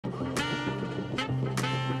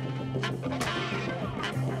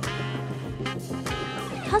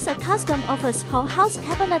Casa Custom offers whole house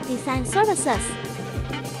cabinet design services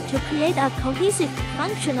to create a cohesive,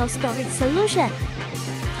 functional storage solution.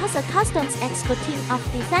 Casa Custom's expert team of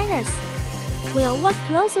designers will work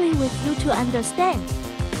closely with you to understand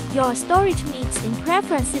your storage needs and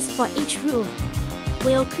preferences for each room.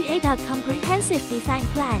 We'll create a comprehensive design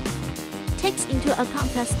plan, takes into account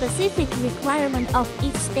the specific requirement of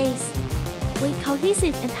each space, with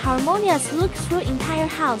cohesive and harmonious look through entire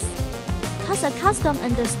house. Casa Custom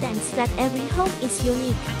understands that every home is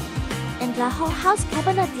unique, and the whole house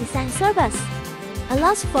cabinet design service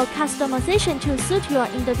allows for customization to suit your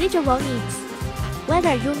individual needs.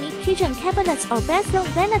 Whether you need kitchen cabinets or bathroom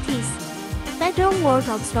vanities, bedroom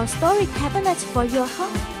wardrobes or storage cabinets for your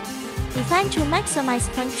home, designed to maximize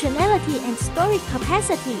functionality and storage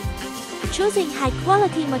capacity, choosing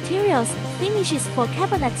high-quality materials and finishes for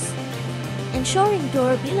cabinets, ensuring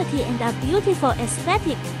durability and a beautiful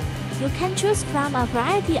aesthetic. You can choose from a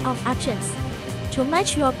variety of options to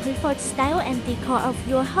match your preferred style and decor of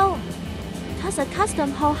your home. Casa Custom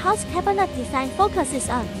whole house cabinet design focuses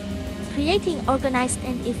on creating organized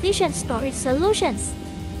and efficient storage solutions,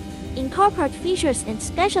 incorporate features and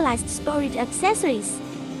specialized storage accessories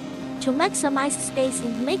to maximize space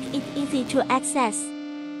and make it easy to access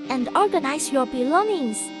and organize your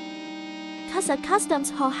belongings. Casa Custom's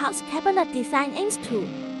whole house cabinet design aims to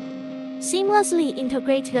seamlessly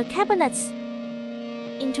integrate the cabinets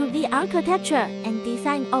into the architecture and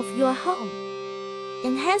design of your home,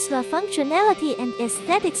 enhance the functionality and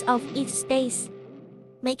aesthetics of each space,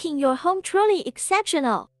 making your home truly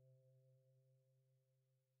exceptional.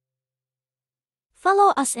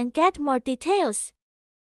 Follow us and get more details.